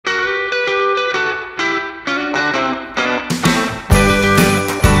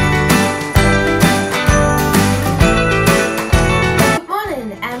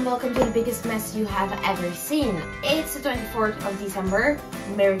4th of December.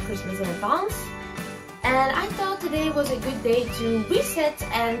 Merry Christmas in advance. And I thought today was a good day to reset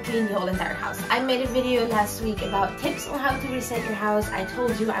and clean the whole entire house. I made a video last week about tips on how to reset your house. I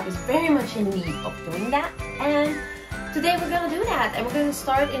told you I was very much in need of doing that. And today we're gonna do that. And we're gonna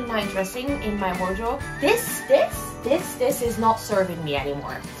start in my dressing, in my wardrobe. This is not serving me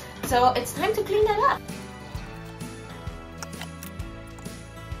anymore. So it's time to clean that up.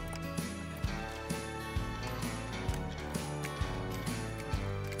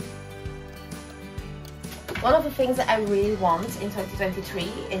 One of the things that I really want in 2023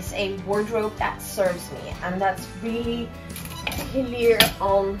 is a wardrobe that serves me, and that's really clear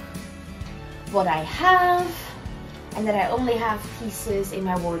on what I have, and that I only have pieces in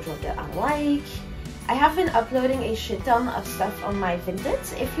my wardrobe that I like. I have been uploading a shit ton of stuff on my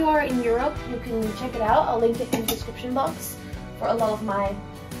Vinted. If you are in Europe, you can check it out. I'll link it in the description box for a lot of my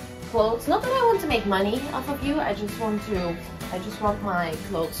clothes. Not that I want to make money off of you, I just want my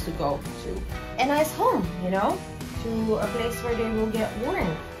clothes to go to a nice home, you know, to a place where they will get worn.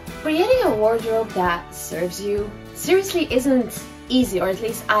 Creating a wardrobe that serves you seriously isn't easy, or at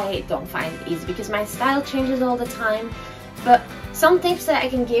least I don't find it easy because my style changes all the time. But some tips that I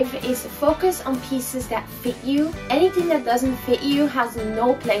can give is focus on pieces that fit you. Anything that doesn't fit you has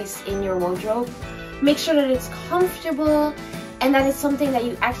no place in your wardrobe. Make sure that it's comfortable and that it's something that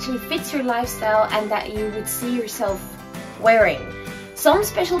you actually fits your lifestyle and that you would see yourself wearing. Some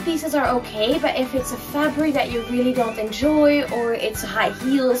special pieces are okay, but if it's a fabric that you really don't enjoy, or it's high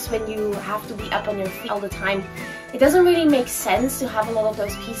heels when you have to be up on your feet all the time, it doesn't really make sense to have a lot of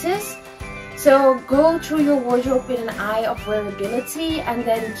those pieces. So go through your wardrobe with an eye of wearability and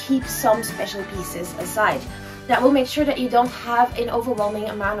then keep some special pieces aside. That will make sure that you don't have an overwhelming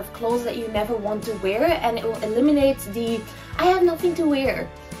amount of clothes that you never want to wear, and it will eliminate the I have nothing to wear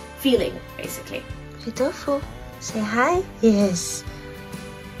feeling, basically. Ridolfo, say hi. Yes.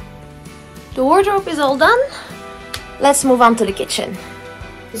 The wardrobe is all done. Let's move on to the kitchen.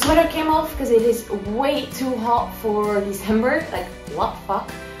 The sweater came off because it is way too hot for December. Like, what the fuck?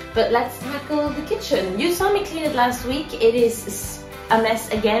 But let's tackle the kitchen. You saw me clean it last week. It is a mess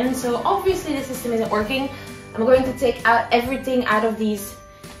again, so obviously the system isn't working. I'm going to take out everything out of these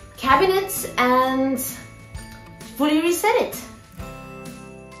cabinets and fully reset it.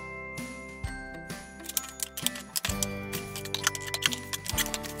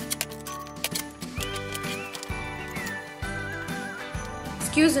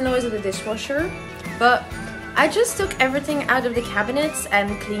 Excuse the noise of the dishwasher, but I just took everything out of the cabinets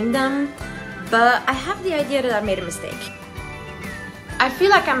and cleaned them, but I have the idea that I made a mistake. I feel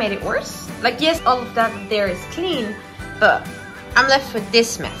like I made it worse. Like, yes, all of that there is clean, but I'm left with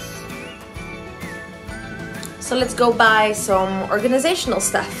this mess. So let's go buy some organizational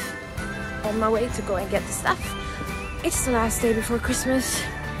stuff. On my way to go and get the stuff. It's the last day before Christmas.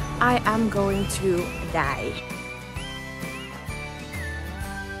 I am going to die.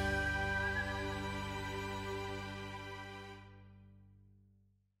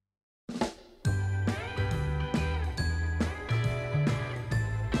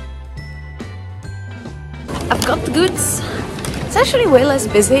 I've got the goods. It's actually way less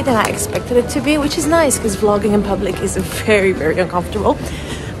busy than I expected it to be, which is nice because vlogging in public is very, very uncomfortable.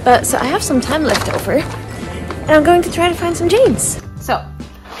 But so I have some time left over and I'm going to try to find some jeans. So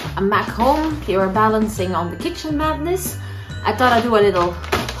I'm back home. You are balancing on the kitchen madness. I thought I'd do a little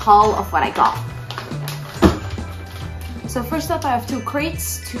haul of what I got. So first up, I have 2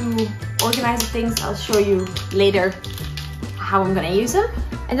 crates to organize the things. I'll show you later how I'm gonna use them.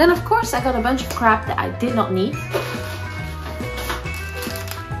 And then of course I got a bunch of crap that I did not need.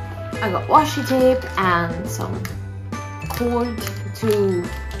 I got washi tape and some cord to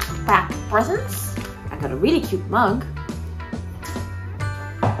pack presents. I got a really cute mug.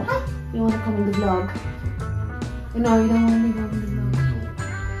 You want to come in the vlog? No, you don't want me to go in the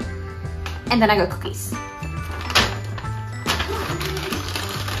vlog. And then I got cookies.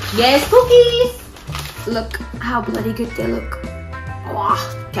 Yes, cookies! Look how bloody good they look. Oh,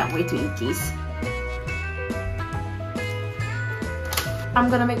 can't wait to eat these. I'm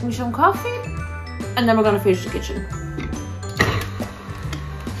gonna make me some coffee and then we're gonna finish the kitchen.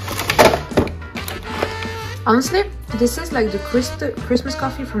 Honestly, this is like the Christmas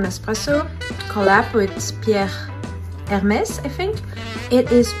coffee from Nespresso, collab with Pierre Hermes, I think.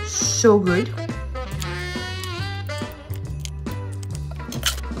 It is so good.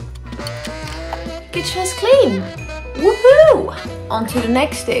 Kitchen is clean. Woohoo! On to the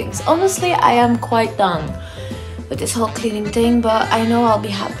next things. Honestly, I am quite done with this whole cleaning thing, but I know I'll be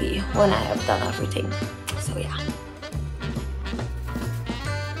happy when I have done everything. So yeah.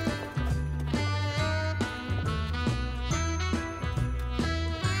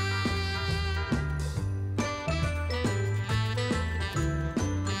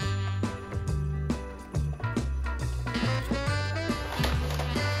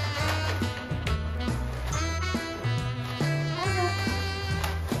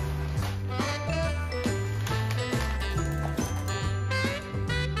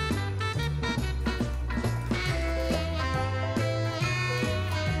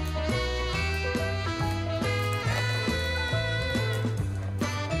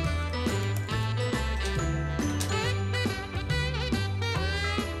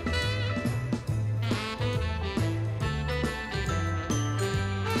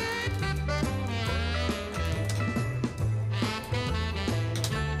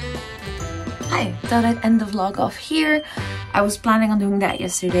 Hi, thought I'd end the vlog off here. I was planning on doing that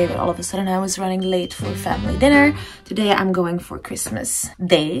yesterday, but all of a sudden I was running late for family dinner. Today I'm going for Christmas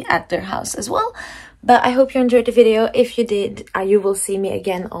Day at their house as well. But I hope you enjoyed the video. If you did, you will see me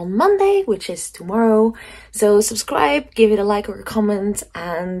again on Monday, which is tomorrow. So subscribe, give it a like or a comment.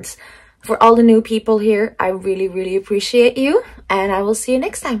 And for all the new people here, I really, really appreciate you. And I will see you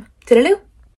next time. Toodaloo!